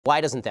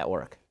Why doesn't that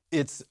work?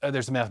 There's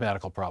a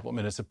mathematical problem,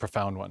 and it's a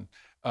profound one.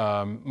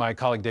 My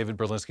colleague David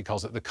Berlinski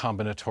calls it the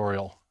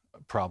combinatorial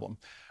problem,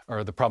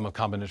 or the problem of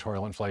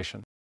combinatorial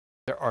inflation.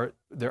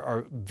 There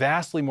are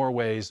vastly more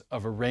ways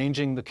of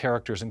arranging the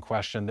characters in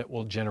question that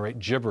will generate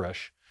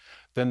gibberish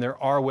than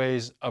there are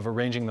ways of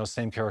arranging those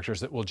same characters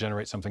that will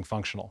generate something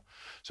functional.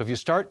 So if you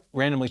start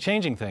randomly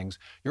changing things,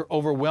 you're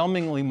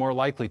overwhelmingly more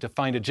likely to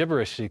find a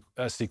gibberish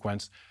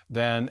sequence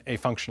than a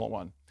functional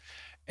one.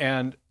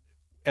 And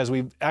as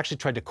we've actually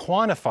tried to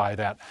quantify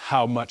that,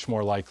 how much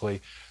more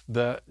likely,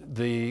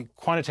 the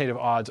quantitative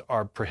odds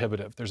are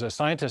prohibitive. There's a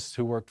scientist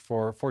who worked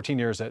for 14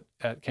 years at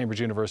Cambridge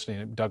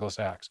University, Douglas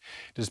Axe.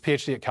 Did his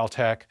PhD at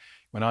Caltech,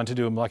 went on to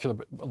do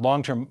a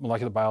long-term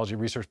molecular biology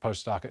research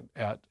postdoc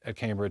at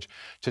Cambridge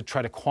to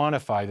try to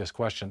quantify this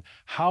question.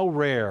 How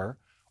rare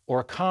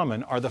or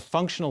common are the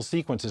functional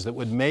sequences that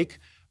would make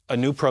a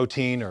new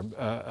protein or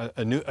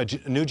a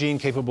new gene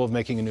capable of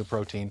making a new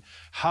protein?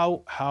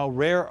 How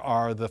rare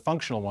are the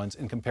functional ones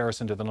in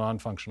comparison to the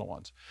non-functional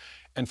ones?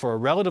 And for a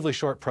relatively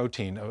short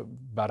protein,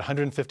 about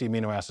 150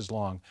 amino acids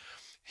long,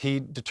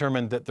 he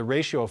determined that the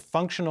ratio of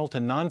functional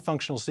to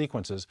non-functional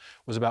sequences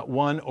was about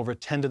 1 over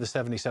 10 to the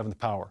 77th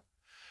power.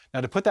 Now,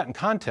 to put that in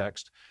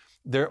context,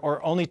 there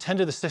are only 10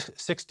 to the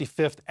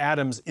 65th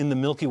atoms in the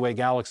Milky Way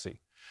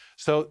galaxy.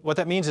 So what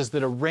that means is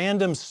that a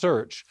random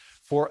search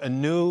for a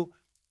new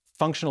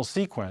functional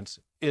sequence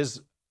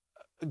is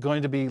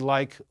going to be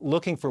like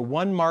looking for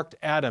one marked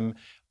atom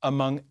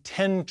among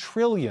 10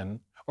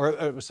 trillion, or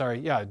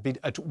it'd be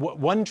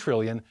 1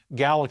 trillion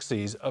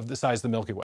galaxies of the size of the Milky Way.